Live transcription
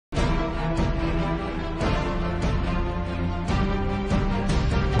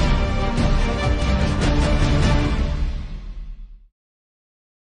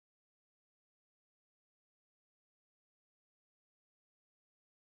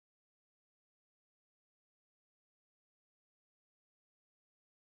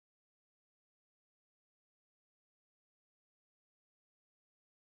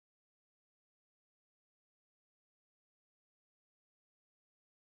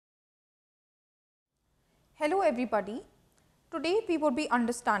Hello everybody. Today we will be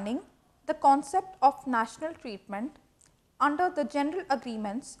understanding the concept of national treatment under the general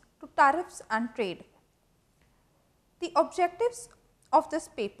agreements to tariffs and trade. The objectives of this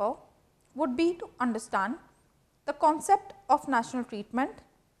paper would be to understand the concept of national treatment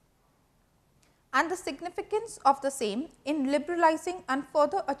and the significance of the same in liberalizing and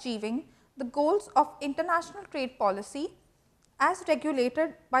further achieving the goals of international trade policy as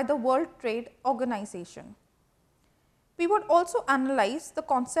regulated by the World Trade Organization. We would also analyze the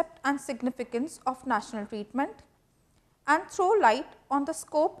concept and significance of national treatment and throw light on the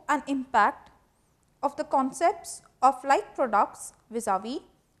scope and impact of the concepts of like products vis-a-vis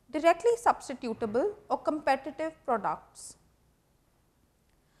directly substitutable or competitive products.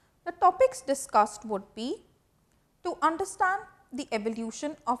 The topics discussed would be to understand the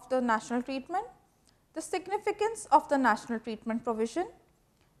evolution of the national treatment, the significance of the national treatment provision,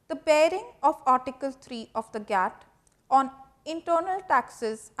 the bearing of Article 3 of the GATT on internal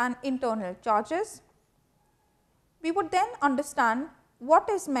taxes and internal charges. We would then understand what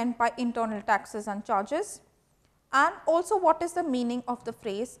is meant by internal taxes and charges and also what is the meaning of the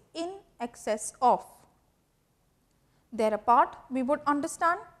phrase in excess of. Thereapart, we would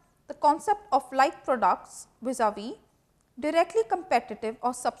understand the concept of like products vis-a-vis directly competitive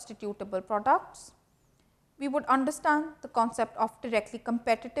or substitutable products. We would understand the concept of directly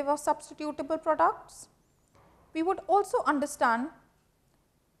competitive or substitutable products. We would also understand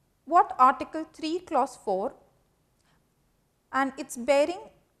what Article 3 Clause 4 and its bearing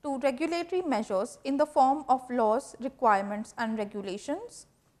to regulatory measures in the form of laws, requirements and regulations.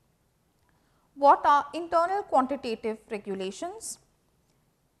 What are internal quantitative regulations,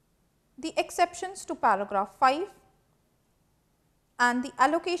 the exceptions to paragraph 5 and the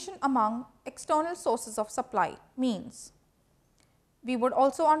allocation among external sources of supply means. We would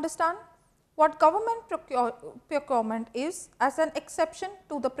also understand what government procurement is as an exception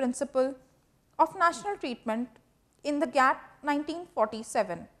to the principle of national treatment in the GATT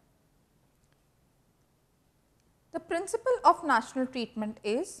 1947. The principle of national treatment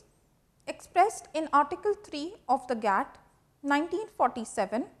is expressed in Article 3 of the GATT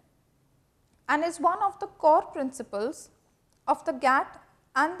 1947 and is one of the core principles of the GATT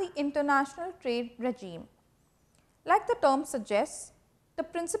and the international trade regime. Like the term suggests, the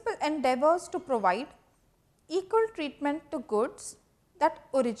principle endeavours to provide equal treatment to goods that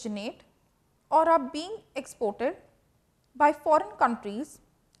originate or are being exported by foreign countries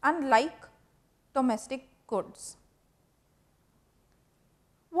and like domestic goods.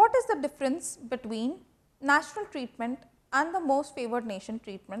 What is the difference between national treatment and the most favoured nation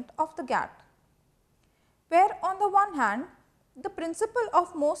treatment of the GATT? Where on the one hand, the principle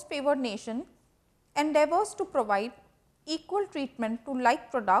of most favoured nation endeavours to provide equal treatment to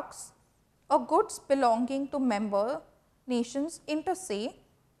like products or goods belonging to member nations inter se,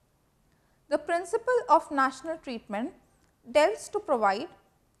 the principle of national treatment delves to provide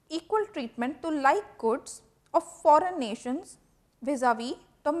equal treatment to like goods of foreign nations vis-a-vis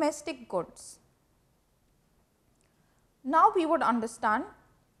domestic goods. Now, we would understand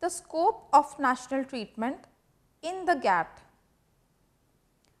the scope of national treatment in the GATT.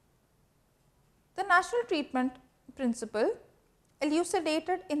 The national treatment principle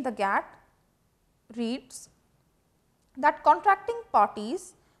elucidated in the GATT reads that contracting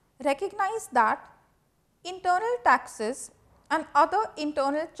parties recognize that internal taxes and other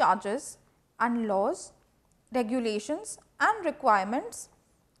internal charges and laws, regulations and requirements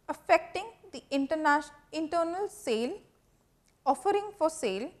affecting the internal sale, offering for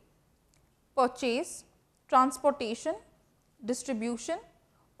sale, purchase, transportation, distribution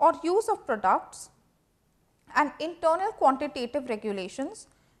or use of products and internal quantitative regulations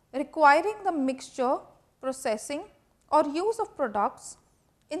requiring the mixture, processing or use of products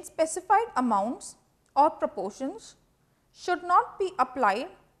in specified amounts or proportions should not be applied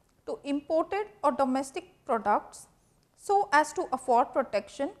to imported or domestic products so as to afford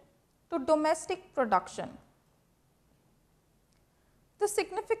protection to domestic production. The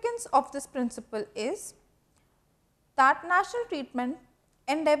significance of this principle is that national treatment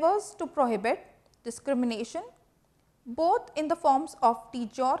endeavours to prohibit discrimination both in the forms of de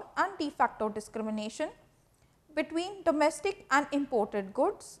jure and de facto discrimination between domestic and imported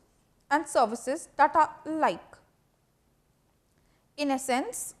goods and services that are alike. In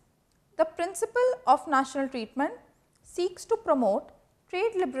essence, the principle of national treatment seeks to promote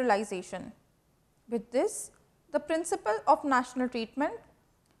trade liberalization. With this, the principle of national treatment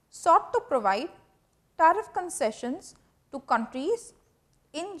sought to provide tariff concessions to countries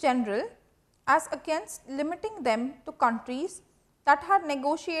in general as against limiting them to countries that had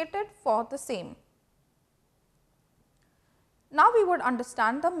negotiated for the same. Now, we would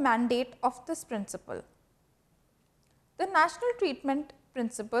understand the mandate of this principle. The national treatment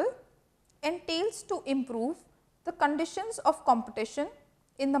principle entails to improve the conditions of competition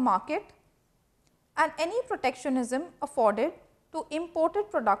in the market, and any protectionism afforded to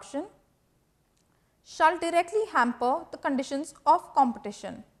imported production shall directly hamper the conditions of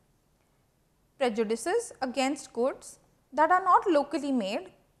competition. Prejudices against goods that are not locally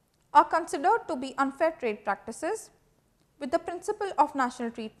made are considered to be unfair trade practices, with the principle of national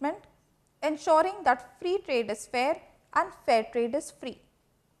treatment ensuring that free trade is fair and fair trade is free.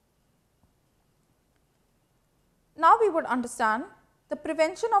 Now, we would understand the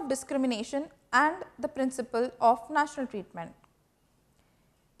prevention of discrimination and the principle of national treatment.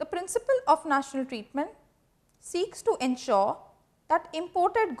 The principle of national treatment seeks to ensure that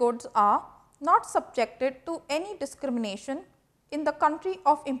imported goods are not subjected to any discrimination in the country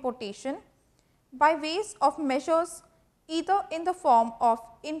of importation by ways of measures either in the form of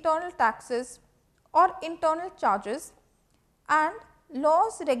internal taxes or internal charges, and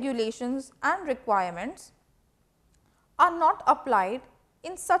laws, regulations and requirements are not applied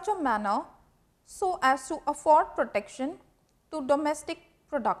in such a manner so as to afford protection to domestic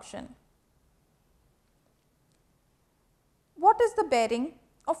production. What is the bearing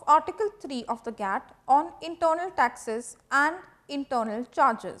of Article 3 of the GATT on internal taxes and internal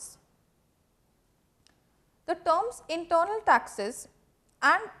charges? The terms internal taxes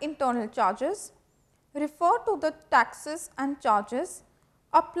and internal charges refer to the taxes and charges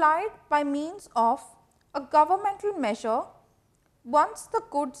applied by means of a governmental measure once the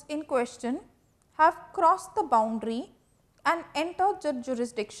goods in question have crossed the boundary and entered the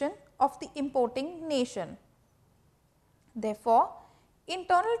jurisdiction of the importing nation. Therefore,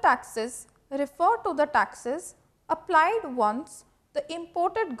 internal taxes refer to the taxes applied once the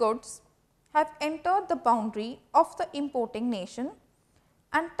imported goods have entered the boundary of the importing nation,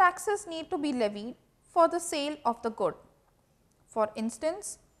 and taxes need to be levied for the sale of the good. For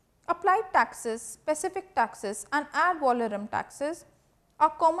instance, applied taxes, specific taxes and ad valorem taxes are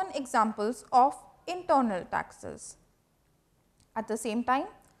common examples of internal taxes. At the same time,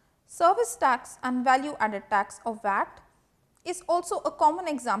 service tax and value added tax of VAT is also a common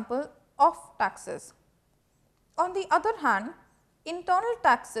example of taxes. On the other hand, internal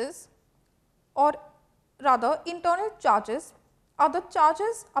taxes, or rather internal charges, are the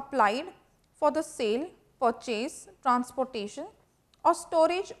charges applied for the sale, purchase, transportation or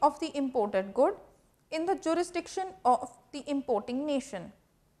storage of the imported good in the jurisdiction of the importing nation.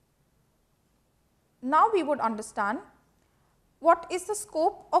 Now, we would understand what is the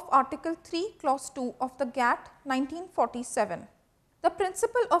scope of Article 3, Clause 2 of the GATT 1947. The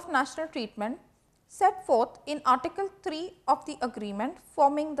principle of national treatment set forth in Article 3 of the agreement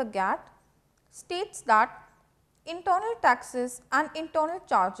forming the GATT states that internal taxes and internal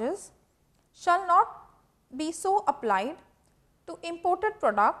charges shall not be so applied to imported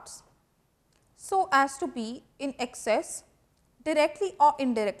products so as to be in excess, directly or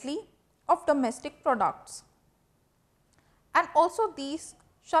indirectly, of domestic products, and also these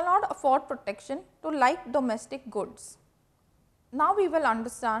shall not afford protection to like domestic goods. Now, we will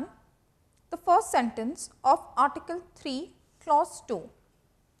understand the first sentence of Article 3, Clause 2.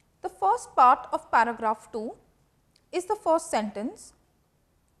 The first part of paragraph 2 is the first sentence,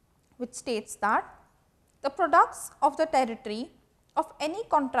 which states that the products of the territory of any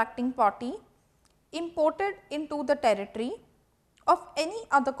contracting party imported into the territory of any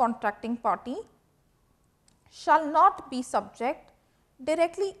other contracting party shall not be subject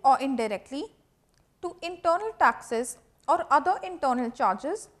directly or indirectly to internal taxes or other internal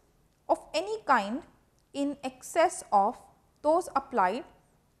charges of any kind in excess of those applied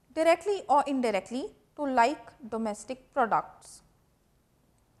directly or indirectly to like domestic products.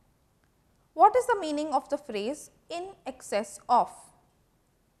 What is the meaning of the phrase in excess of?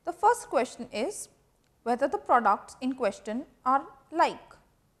 The first question is whether the products in question are like.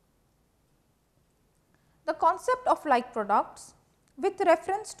 The concept of like products with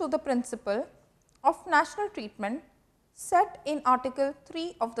reference to the principle of national treatment set in Article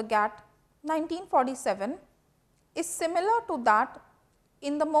 3 of the GATT 1947 is similar to that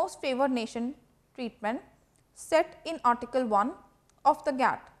in the most favoured nation treatment set in Article 1 of the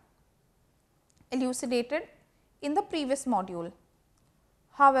GATT, elucidated in the previous module.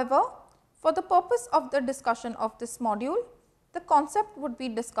 However, for the purpose of the discussion of this module, the concept would be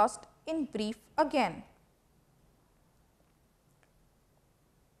discussed in brief again.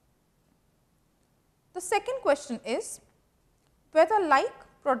 The second question is whether like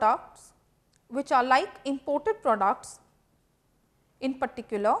products, which are like imported products in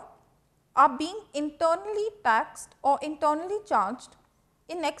particular, are being internally taxed or internally charged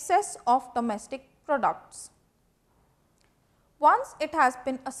in excess of domestic products. Once it has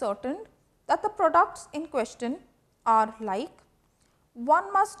been ascertained that the products in question are like,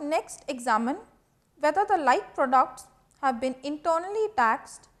 one must next examine whether the like products have been internally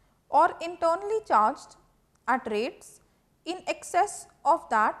taxed or internally charged at rates in excess of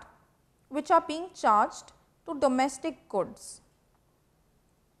that which are being charged to domestic goods.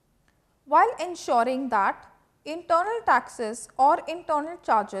 While ensuring that internal taxes or internal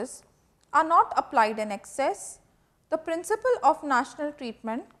charges are not applied in excess, the principle of national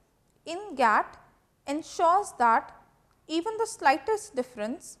treatment in GATT ensures that even the slightest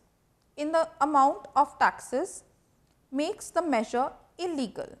difference in the amount of taxes makes the measure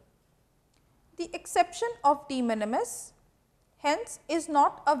illegal. The exception of de minimis hence is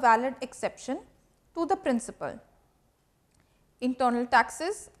not a valid exception to the principle. Internal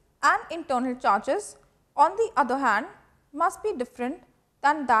taxes and internal charges, on the other hand, must be different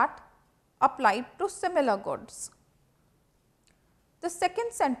than that applied to similar goods. The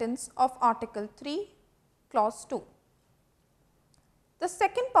second sentence of Article 3, Clause 2. The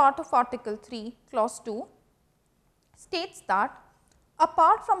second part of Article 3, Clause 2 states that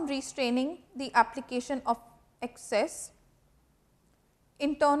apart from restraining the application of excess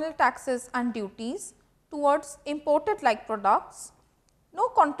internal taxes and duties towards imported like products, no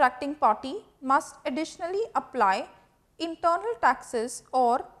contracting party must additionally apply internal taxes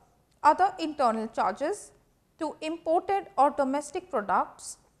or other internal charges to imported or domestic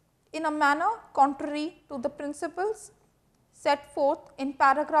products in a manner contrary to the principles set forth in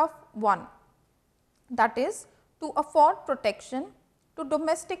paragraph 1, that is, to afford protection to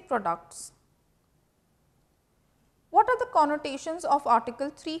domestic products. What are the connotations of Article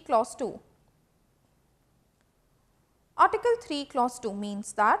 3, Clause 2? Article 3, Clause 2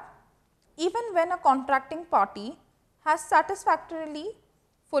 means that even when a contracting party has satisfactorily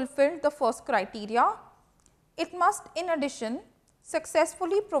fulfilled the first criteria, it must in addition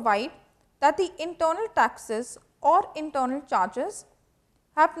successfully provide that the internal taxes or internal charges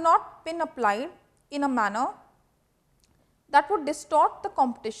have not been applied in a manner that would distort the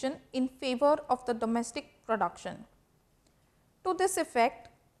competition in favor of the domestic production. To this effect,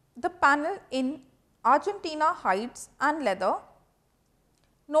 the panel in Argentina Hides and Leather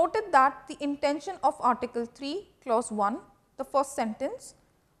noted that the intention of Article 3, Clause 1, the first sentence,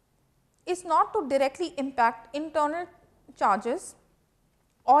 is not to directly impact internal charges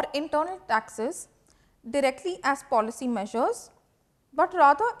or internal taxes directly as policy measures, but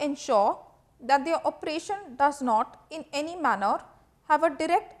rather ensure that their operation does not in any manner have a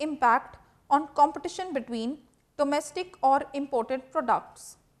direct impact on competition between domestic or imported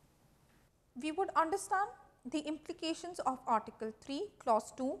products. We would understand the implications of Article 3,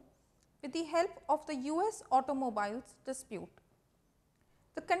 Clause 2 with the help of the US automobiles dispute.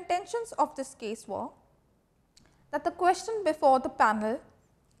 The contentions of this case were that the question before the panel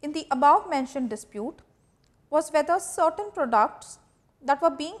in the above mentioned dispute was whether certain products that were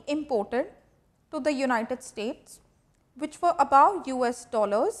being imported to the United States, which were above US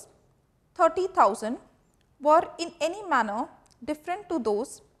dollars 30,000, were in any manner different to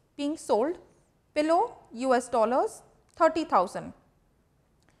those being sold below US dollars 30,000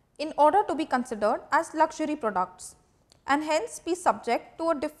 in order to be considered as luxury products and hence be subject to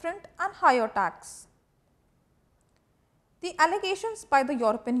a different and higher tax. The allegations by the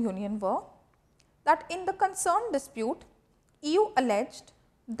European Union were that in the concerned dispute, EU alleged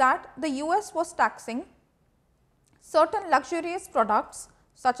that the US was taxing certain luxurious products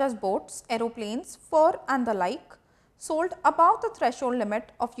such as boats, aeroplanes, fur and the like sold above the threshold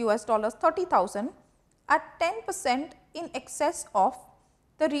limit of US dollars 30,000 at 10% in excess of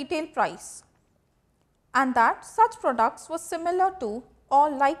the retail price, and that such products were similar to or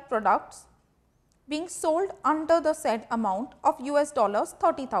like products being sold under the said amount of US dollars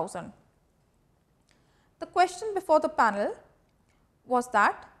 30,000. The question before the panel was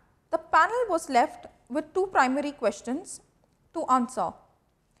that the panel was left with two primary questions to answer: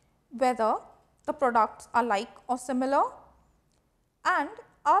 whether the products are like or similar, and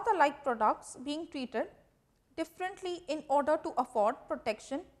are the like products being treated differently in order to afford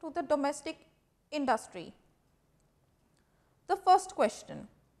protection to the domestic industry. The first question: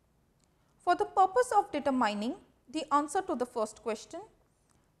 for the purpose of determining the answer to the first question,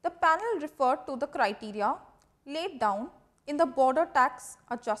 the panel referred to the criteria laid down in the border tax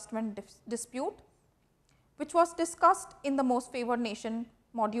adjustment dispute, which was discussed in the most favored nation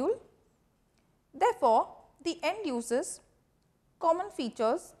module. Therefore, the end uses, common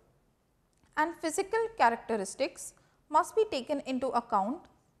features and physical characteristics must be taken into account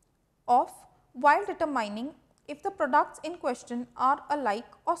of while determining if the products in question are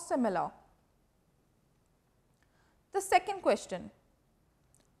alike or similar. The second question,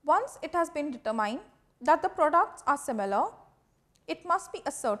 once it has been determined that the products are similar, it must be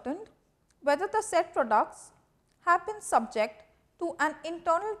ascertained whether the said products have been subject to an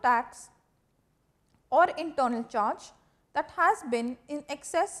internal tax or internal charge that has been in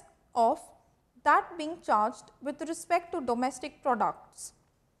excess of that being charged with respect to domestic products.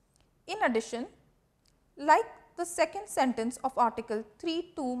 In addition, like the second sentence of article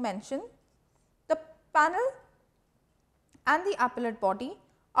 3(2) mentioned, the panel and the appellate body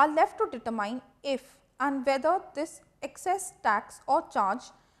are left to determine if and whether this excess tax or charge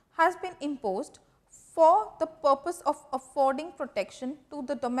has been imposed for the purpose of affording protection to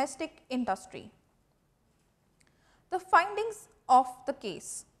the domestic industry. The findings of the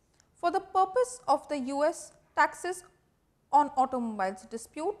case. For the purpose of the US taxes on automobiles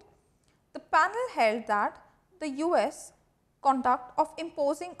dispute, the panel held that the US conduct of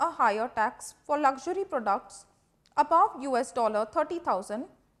imposing a higher tax for luxury products above US $30,000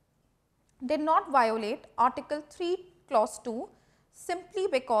 did not violate Article 3 Clause 2 simply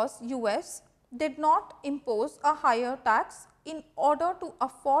because US did not impose a higher tax in order to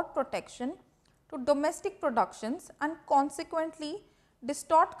afford protection to domestic productions and consequently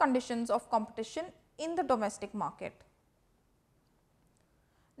distort conditions of competition in the domestic market.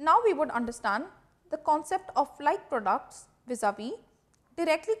 Now, we would understand the concept of like products vis-a-vis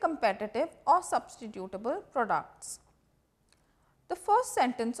directly competitive or substitutable products. The first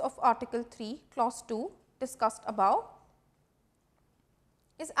sentence of Article 3 Clause 2 discussed above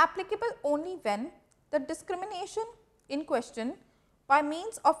is applicable only when the discrimination in question by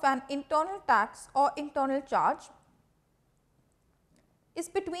means of an internal tax or internal charge is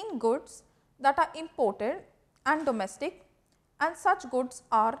between goods that are imported and domestic and such goods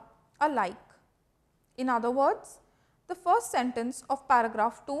are alike. In other words, the first sentence of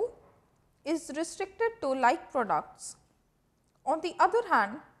paragraph 2 is restricted to like products. On the other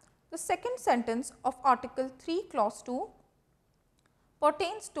hand, the second sentence of Article 3 Clause 2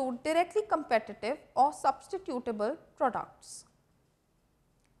 pertains to directly competitive or substitutable products.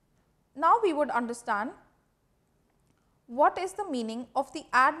 Now, we would understand what is the meaning of the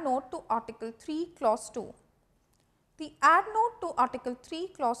add note to Article 3 Clause 2. The add note to Article 3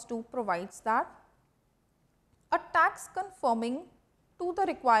 Clause 2 provides that a tax conforming to the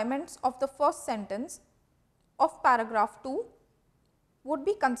requirements of the first sentence of paragraph 2 would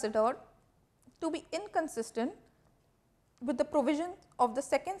be considered to be inconsistent with the provision of the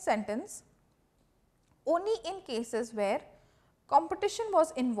second sentence only in cases where competition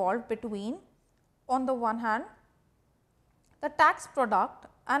was involved between, on the one hand, the tax product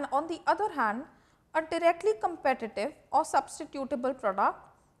and on the other hand, a directly competitive or substitutable product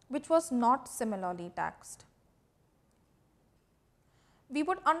which was not similarly taxed. We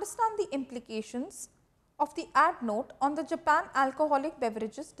would understand the implications of the add note on the Japan alcoholic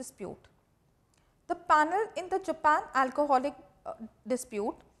beverages dispute. The panel in the Japan alcoholic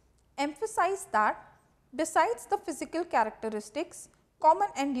dispute emphasized that besides the physical characteristics, common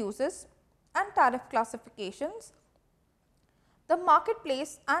end uses and tariff classifications, the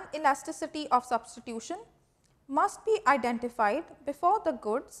marketplace and elasticity of substitution must be identified before the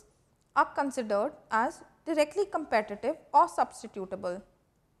goods are considered as directly competitive or substitutable.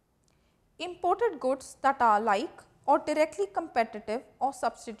 Imported goods that are like or directly competitive or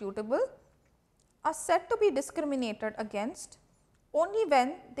substitutable are said to be discriminated against only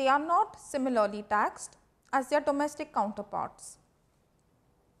when they are not similarly taxed as their domestic counterparts.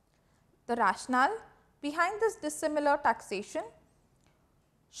 The rationale behind this dissimilar taxation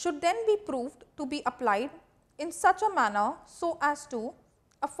should then be proved to be applied in such a manner so as to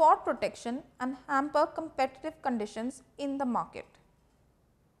afford protection and hamper competitive conditions in the market.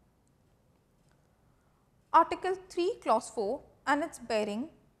 Article 3 Clause 4 and its bearing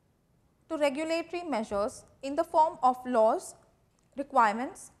to regulatory measures in the form of laws,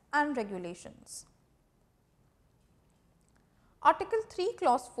 requirements and regulations. Article 3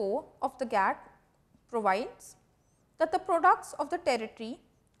 Clause 4 of the GATT provides that the products of the territory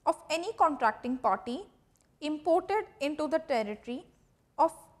of any contracting party imported into the territory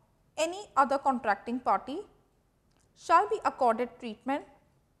of any other contracting party shall be accorded treatment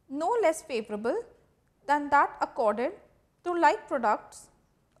no less favorable than that accorded to like products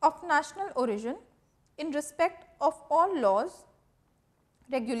of national origin in respect of all laws,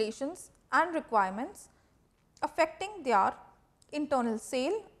 regulations and requirements affecting their internal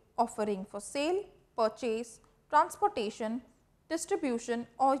sale, offering for sale, purchase, transportation, distribution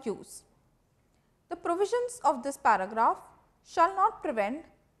or use. The provisions of this paragraph shall not prevent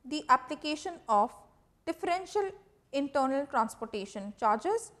the application of differential internal transportation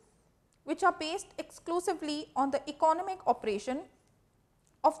charges, which are based exclusively on the economic operation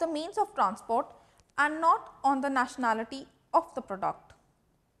of the means of transport and not on the nationality of the product.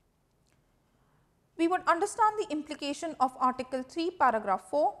 We would understand the implication of Article 3, paragraph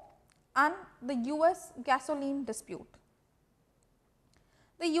 4 and the US gasoline dispute.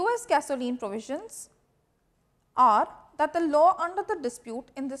 The US gasoline provisions are that the law under the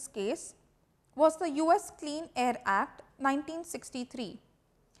dispute in this case was the US Clean Air Act 1963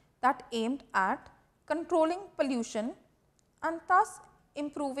 that aimed at controlling pollution and thus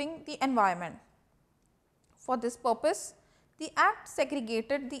improving the environment. For this purpose, the Act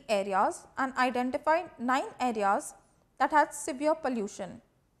segregated the areas and identified 9 areas that had severe pollution.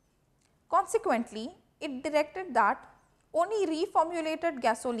 Consequently, it directed that only reformulated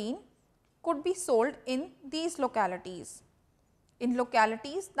gasoline could be sold in these localities. In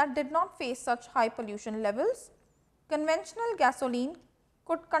localities that did not face such high pollution levels, conventional gasoline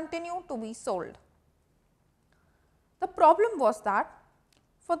could continue to be sold. The problem was that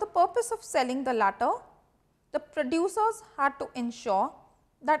for the purpose of selling the latter, the producers had to ensure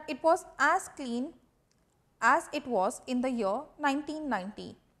that it was as clean as it was in the year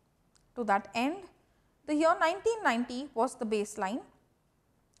 1990. To that end, the year 1990 was the baseline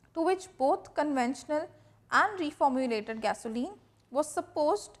to which both conventional and reformulated gasoline was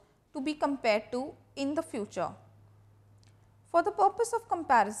supposed to be compared to in the future. For the purpose of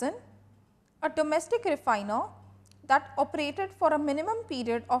comparison, a domestic refiner that operated for a minimum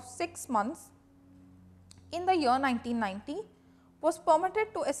period of 6 months in the year 1990 was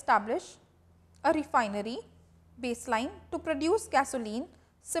permitted to establish a refinery baseline to produce gasoline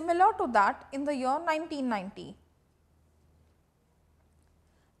similar to that in the year 1990.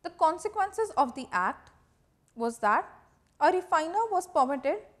 The consequences of the Act was that a refiner was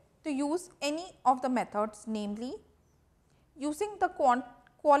permitted to use any of the methods, namely using the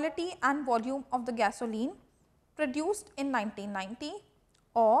quality and volume of the gasoline produced in 1990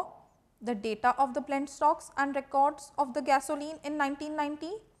 or the data of the blend stocks and records of the gasoline in 1990,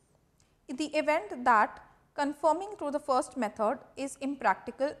 in the event that conforming to the first method is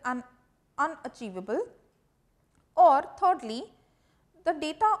impractical and unachievable, or thirdly, the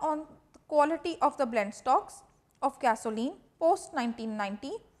data on the quality of the blend stocks of gasoline post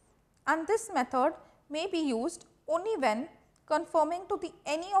 1990, and this method may be used only when conforming to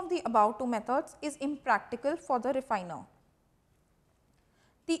any of the above two methods is impractical for the refiner.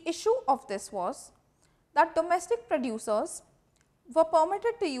 The issue of this was that domestic producers were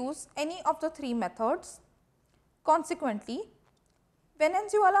permitted to use any of the 3 methods. Consequently,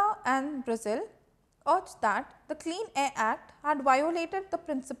 Venezuela and Brazil urged that the Clean Air Act had violated the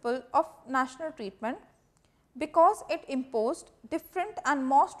principle of national treatment because it imposed different and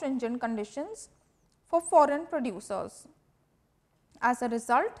more stringent conditions for foreign producers. As a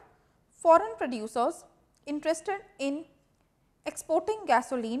result, foreign producers interested in exporting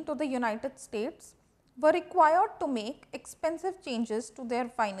gasoline to the United States were required to make expensive changes to their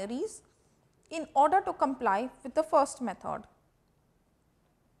refineries in order to comply with the first method.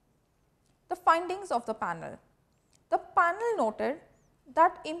 The findings of the panel. The panel noted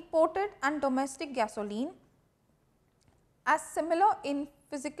that imported and domestic gasoline as similar in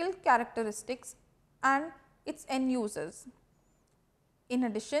physical characteristics and its end uses. In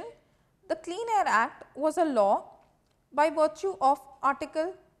addition, the Clean Air Act was a law by virtue of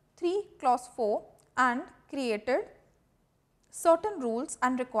Article 3, Clause 4 and created certain rules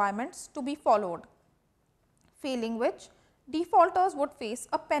and requirements to be followed, failing which defaulters would face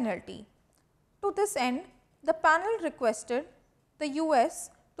a penalty. To this end, the panel requested the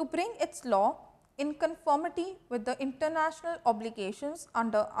US to bring its law in conformity with the international obligations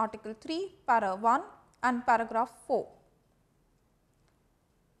under Article 3, Para 1 and Paragraph 4.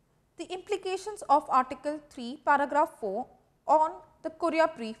 The implications of Article 3, Paragraph 4 on the Korea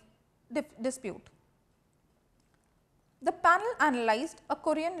dispute. The panel analyzed a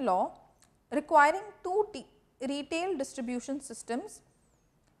Korean law requiring 2 retail distribution systems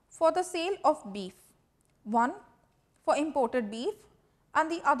for the sale of beef, one for imported beef and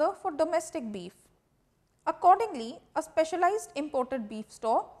the other for domestic beef. Accordingly, a specialized imported beef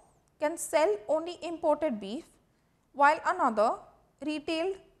store can sell only imported beef, while another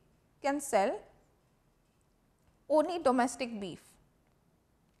retailed can sell only domestic beef.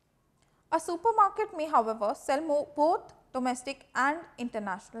 A supermarket may, however, sell both domestic and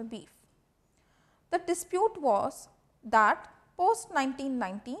international beef. The dispute was that post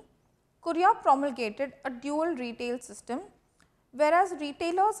 1990, Korea promulgated a dual retail system, whereas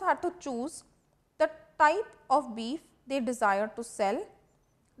retailers had to choose the type of beef they desired to sell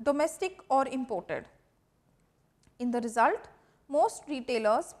domestic or imported. In the result, most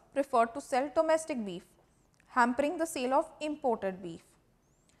retailers prefer to sell domestic beef, hampering the sale of imported beef.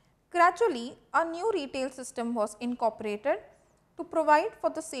 Gradually, a new retail system was incorporated to provide for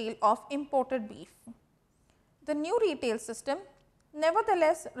the sale of imported beef. The new retail system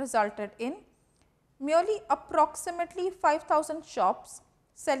nevertheless resulted in merely approximately 5,000 shops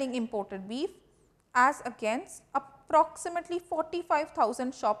selling imported beef as against approximately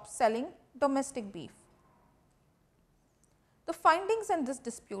 45,000 shops selling domestic beef. The findings in this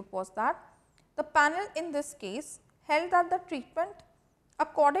dispute was that the panel in this case held that the treatment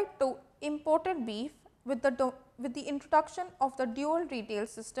accorded to imported beef with the introduction of the dual retail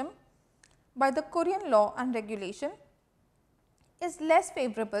system by the Korean law and regulation is less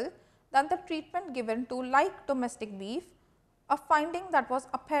favorable than the treatment given to like domestic beef, a finding that was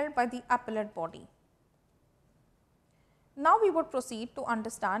upheld by the appellate body. Now, we would proceed to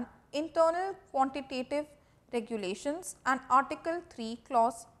understand internal quantitative regulations and Article 3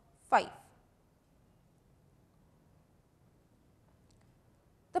 Clause 5.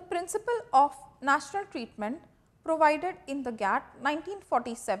 The principle of national treatment provided in the GATT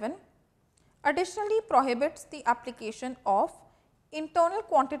 1947 additionally prohibits the application of internal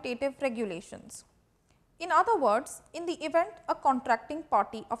quantitative regulations. In other words, in the event a contracting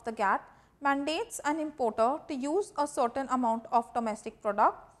party of the GATT mandates an importer to use a certain amount of domestic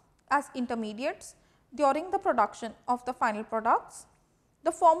product as intermediates during the production of the final products,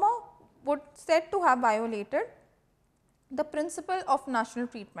 the former would said to have violated the principle of national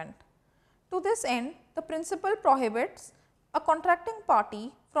treatment. To this end, the principle prohibits a contracting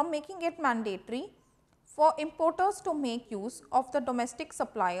party from making it mandatory for importers to make use of the domestic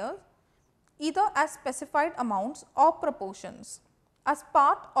supplier either as specified amounts or proportions as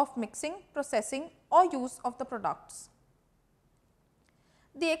part of mixing, processing or use of the products.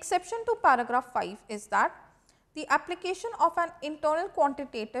 The exception to paragraph 5 is that the application of an internal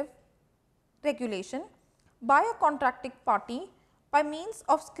quantitative regulation by a contracting party by means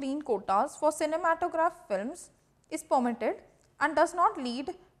of screen quotas for cinematograph films is permitted and does not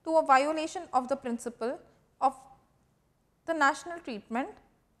lead to a violation of the principle of the national treatment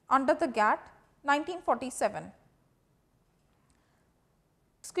under the GATT 1947.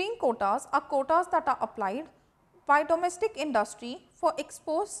 Screen quotas are quotas that are applied by domestic industry for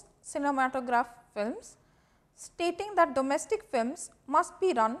exposed cinematograph films, stating that domestic films must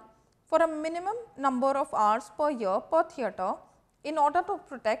be run for a minimum number of hours per year per theatre in order to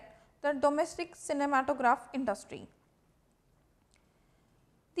protect the domestic cinematograph industry.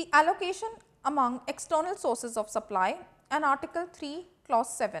 The allocation among external sources of supply and Article 3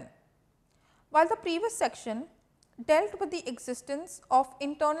 Clause 7. While the previous section dealt with the existence of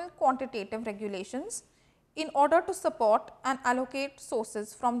internal quantitative regulations in order to support and allocate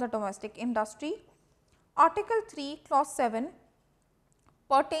sources from the domestic industry, Article 3 Clause 7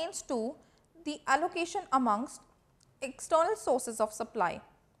 pertains to the allocation amongst external sources of supply.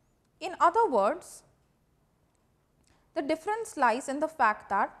 In other words, the difference lies in the fact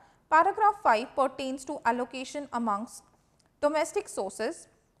that paragraph 5 pertains to allocation amongst domestic sources,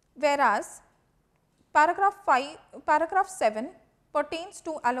 whereas paragraph 7 pertains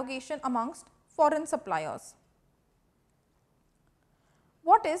to allocation amongst foreign suppliers.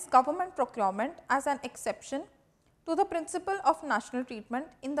 What is government procurement as an exception to the principle of national treatment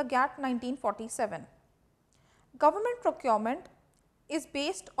in the GATT 1947? Government procurement is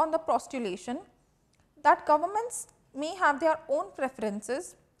based on the postulation that governments may have their own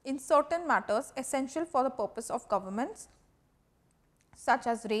preferences in certain matters essential for the purpose of governments such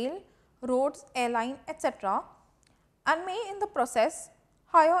as rail, roads, airline, etc., and may in the process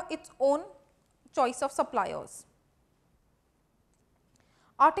hire its own choice of suppliers.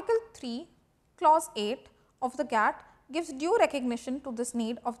 Article 3 Clause 8 of the GATT gives due recognition to this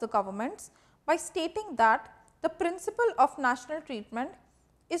need of the governments by stating that the principle of national treatment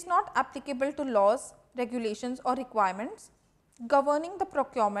is not applicable to laws, regulations or requirements governing the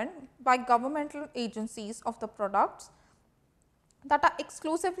procurement by governmental agencies of the products that are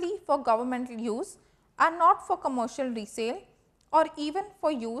exclusively for governmental use and not for commercial resale or even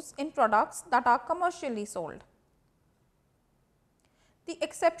for use in products that are commercially sold. The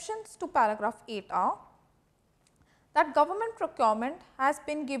exceptions to paragraph 8 are that government procurement has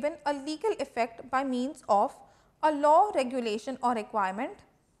been given a legal effect by means of a law, regulation or requirement,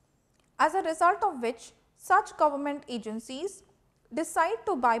 as a result of which such government agencies decide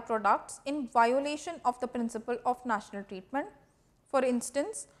to buy products in violation of the principle of national treatment, for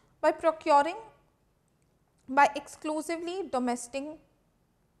instance, by procuring by exclusively domestic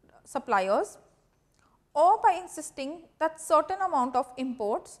suppliers or by insisting that certain amount of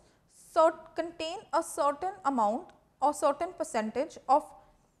imports contain a certain amount or certain percentage of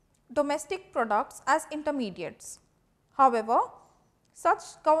domestic products as intermediates. However, such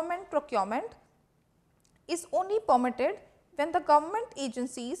government procurement is only permitted when the government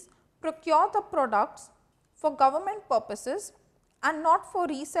agencies procure the products for government purposes and not for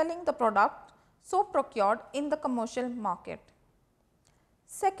reselling the product so procured in the commercial market.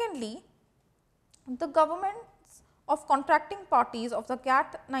 Secondly, the governments of contracting parties of the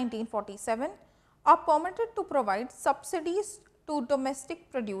GATT 1947 are permitted to provide subsidies to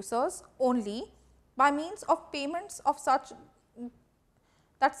domestic producers only by means of payments of such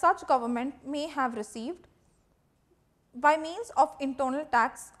government may have received by means of internal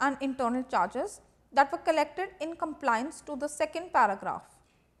tax and internal charges that were collected in compliance to the second paragraph.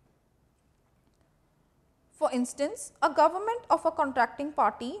 For instance, a government of a contracting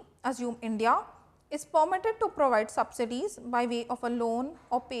party, assume India, is permitted to provide subsidies by way of a loan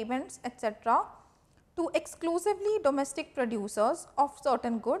or payments, etc., to exclusively domestic producers of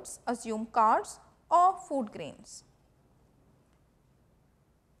certain goods, assume cars or food grains.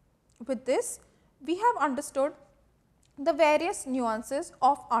 With this, we have understood the various nuances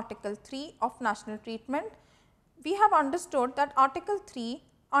of Article 3 of national treatment. We have understood that Article 3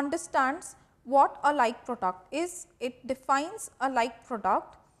 understands what a like product is. It defines a like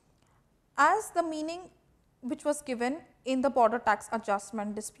product as the meaning which was given in the border tax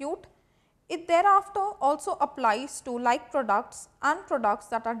adjustment dispute. It thereafter also applies to like products and products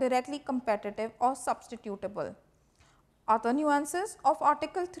that are directly competitive or substitutable. Other nuances of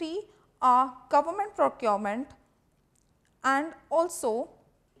Article 3 are government procurement and also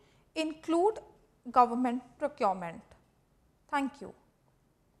include government procurement. Thank you.